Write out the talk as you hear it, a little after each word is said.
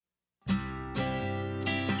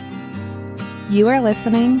You are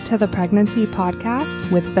listening to the Pregnancy Podcast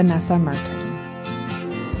with Vanessa Merton.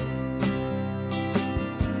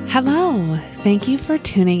 Hello. Thank you for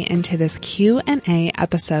tuning into this Q&A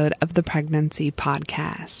episode of the Pregnancy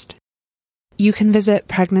Podcast. You can visit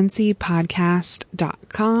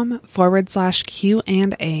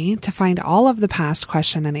pregnancypodcast.com/Q&A to find all of the past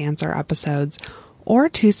question and answer episodes or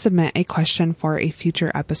to submit a question for a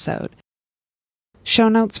future episode. Show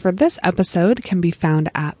notes for this episode can be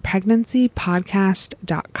found at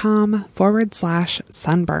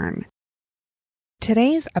pregnancypodcast.com/sunburn.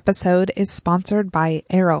 Today's episode is sponsored by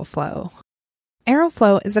Aeroflow.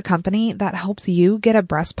 Aeroflow is a company that helps you get a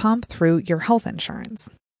breast pump through your health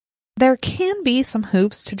insurance. There can be some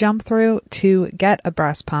hoops to jump through to get a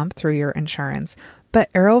breast pump through your insurance,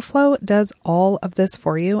 but Aeroflow does all of this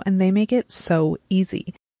for you and they make it so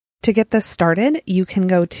easy. To get this started, you can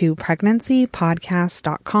go to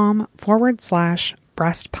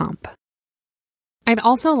pregnancypodcast.com/breast pump. I'd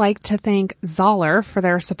also like to thank Zoller for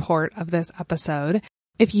their support of this episode.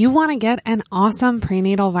 If you want to get an awesome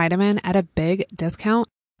prenatal vitamin at a big discount,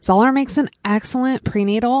 Zoller makes an excellent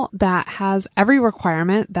prenatal that has every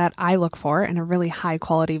requirement that I look for in a really high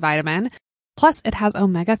quality vitamin. Plus it has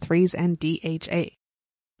omega-3s and DHA.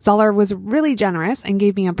 Zoller was really generous and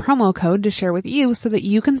gave me a promo code to share with you so that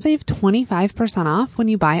you can save 25% off when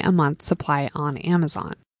you buy a month's supply on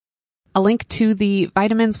Amazon. A link to the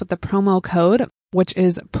vitamins with the promo code, which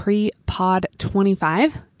is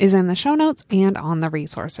PREPOD25, is in the show notes and on the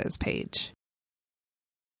resources page.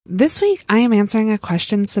 This week, I am answering a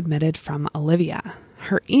question submitted from Olivia.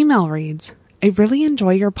 Her email reads, "I really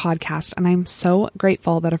enjoy your podcast and I'm so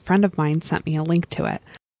grateful that a friend of mine sent me a link to it.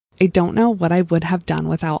 I don't know what I would have done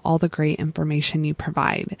without all the great information you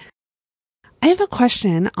provide. I have a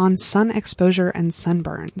question on sun exposure and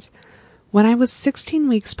sunburns. When I was 16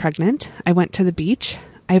 weeks pregnant, I went to the beach,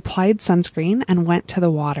 I applied sunscreen and went to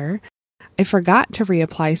the water. I forgot to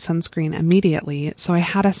reapply sunscreen immediately, so I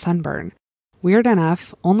had a sunburn. Weird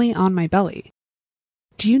enough, only on my belly.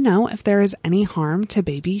 Do you know if there is any harm to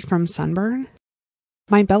baby from sunburn?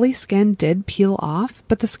 My belly skin did peel off,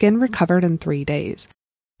 but the skin recovered in 3 days.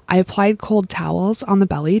 I applied cold towels on the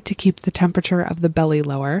belly to keep the temperature of the belly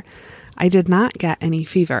lower. I did not get any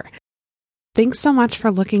fever. Thanks so much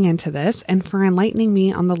for looking into this and for enlightening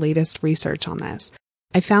me on the latest research on this.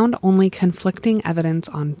 I found only conflicting evidence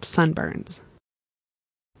on sunburns."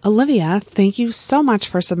 Olivia, thank you so much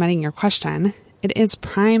for submitting your question. It is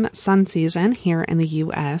prime sun season here in the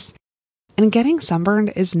US, and getting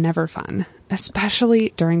sunburned is never fun,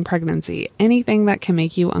 especially during pregnancy. Anything that can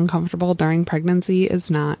make you uncomfortable during pregnancy is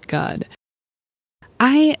not good.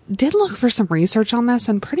 I did look for some research on this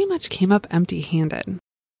and pretty much came up empty-handed.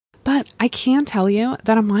 But I can tell you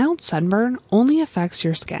that a mild sunburn only affects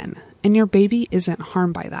your skin, and your baby isn't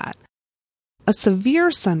harmed by that. A severe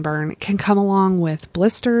sunburn can come along with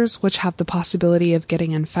blisters, which have the possibility of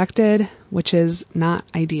getting infected, which is not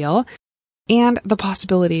ideal, and the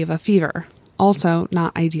possibility of a fever, also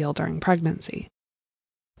not ideal during pregnancy.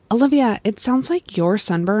 Olivia, it sounds like your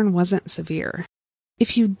sunburn wasn't severe.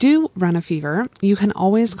 If you do run a fever, you can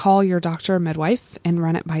always call your doctor or midwife and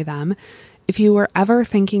run it by them. If you were ever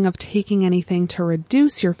thinking of taking anything to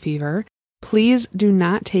reduce your fever, please do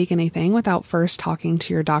not take anything without first talking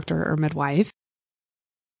to your doctor or midwife.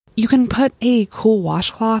 You can put a cool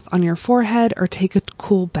washcloth on your forehead or take a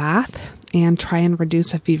cool bath and try and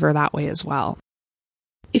reduce a fever that way as well.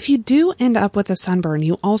 If you do end up with a sunburn,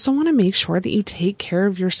 you also want to make sure that you take care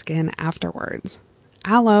of your skin afterwards.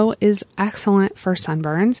 Aloe is excellent for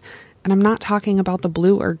sunburns, and I'm not talking about the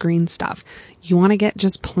blue or green stuff. You want to get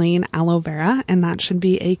just plain aloe vera, and that should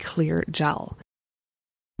be a clear gel.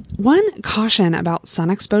 One caution about sun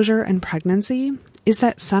exposure and pregnancy is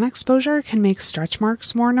that sun exposure can make stretch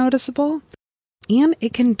marks more noticeable, and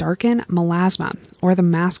it can darken melasma, or the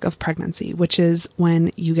mask of pregnancy, which is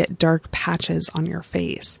when you get dark patches on your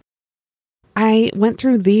face. I went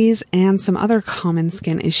through these and some other common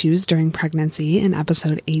skin issues during pregnancy in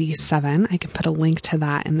episode 87. I can put a link to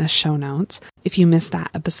that in the show notes if you missed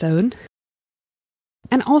that episode.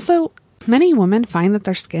 And also, many women find that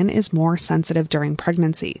their skin is more sensitive during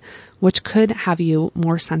pregnancy, which could have you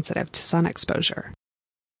more sensitive to sun exposure.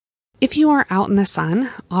 If you are out in the sun,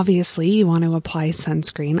 obviously you want to apply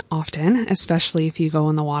sunscreen often, especially if you go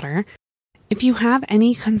in the water. If you have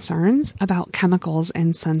any concerns about chemicals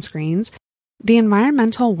in sunscreens, the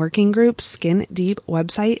Environmental Working Group Skin Deep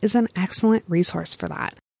website is an excellent resource for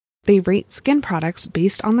that. They rate skin products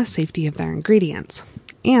based on the safety of their ingredients,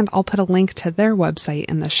 and I'll put a link to their website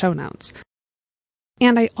in the show notes.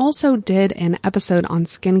 And I also did an episode on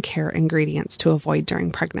skincare ingredients to avoid during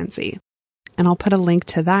pregnancy. and I'll put a link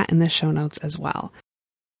to that in the show notes as well.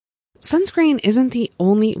 Sunscreen isn't the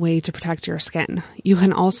only way to protect your skin. You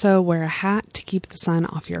can also wear a hat to keep the sun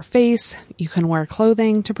off your face, you can wear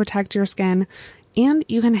clothing to protect your skin, and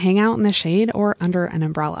you can hang out in the shade or under an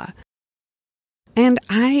umbrella. And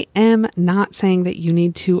I am not saying that you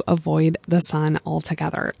need to avoid the sun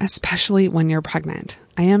altogether, especially when you're pregnant.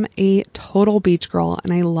 I am a total beach girl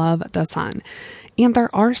and I love the sun. And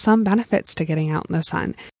there are some benefits to getting out in the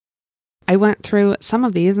sun. I went through some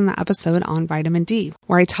of these in the episode on vitamin D,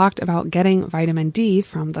 where I talked about getting vitamin D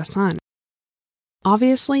from the sun.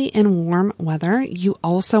 Obviously, in warm weather, you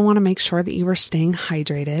also want to make sure that you are staying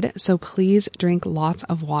hydrated, so please drink lots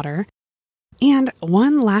of water. And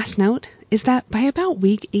one last note is that by about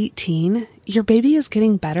week 18, your baby is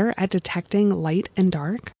getting better at detecting light and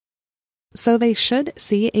dark. So they should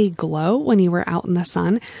see a glow when you were out in the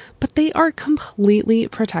sun, but they are completely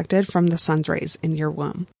protected from the sun's rays in your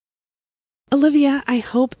womb. Olivia, I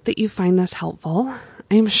hope that you find this helpful.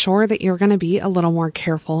 I'm sure that you're going to be a little more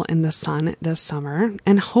careful in the sun this summer,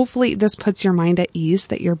 and hopefully this puts your mind at ease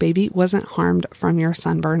that your baby wasn't harmed from your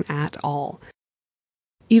sunburn at all.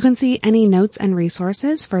 You can see any notes and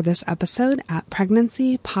resources for this episode at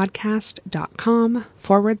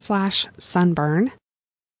pregnancypodcast.com/sunburn.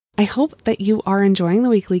 I hope that you are enjoying the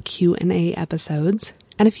weekly Q&A episodes,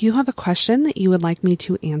 and if you have a question that you would like me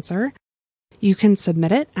to answer, you can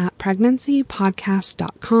submit it at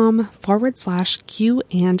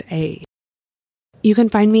pregnancypodcast.com/Q&A. You can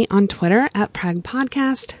find me on Twitter at Preg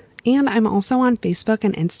Podcast, and I'm also on Facebook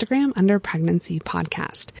and Instagram under Pregnancy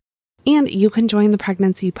Podcast. And you can join the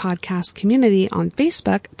Pregnancy Podcast community on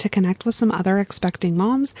Facebook to connect with some other expecting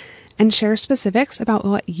moms and share specifics about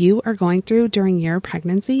what you are going through during your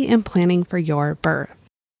pregnancy and planning for your birth.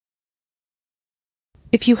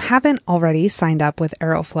 If you haven't already signed up with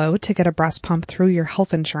Aeroflow to get a breast pump through your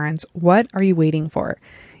health insurance, what are you waiting for?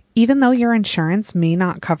 Even though your insurance may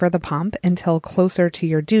not cover the pump until closer to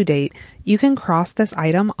your due date, you can cross this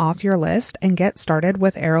item off your list and get started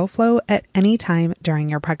with Aeroflow at any time during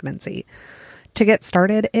your pregnancy. To get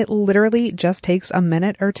started, it literally just takes a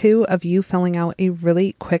minute or two of you filling out a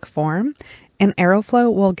really quick form, and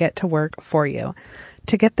Aeroflow will get to work for you.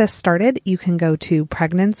 To get this started, you can go to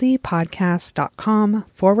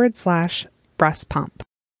pregnancypodcast.com/breast pump.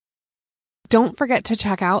 Don't forget to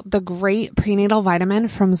check out the great prenatal vitamin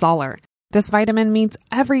from Zoller. This vitamin meets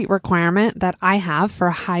every requirement that I have for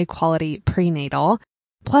a high quality prenatal.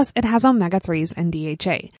 Plus, it has omega-3s and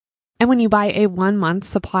DHA. And when you buy a 1-month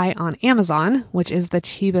supply on Amazon, which is the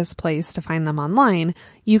cheapest place to find them online,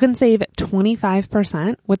 you can save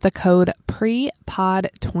 25% with the code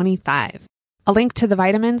PREPOD25. A link to the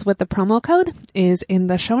vitamins with the promo code is in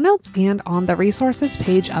the show notes and on the resources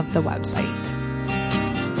page of the website.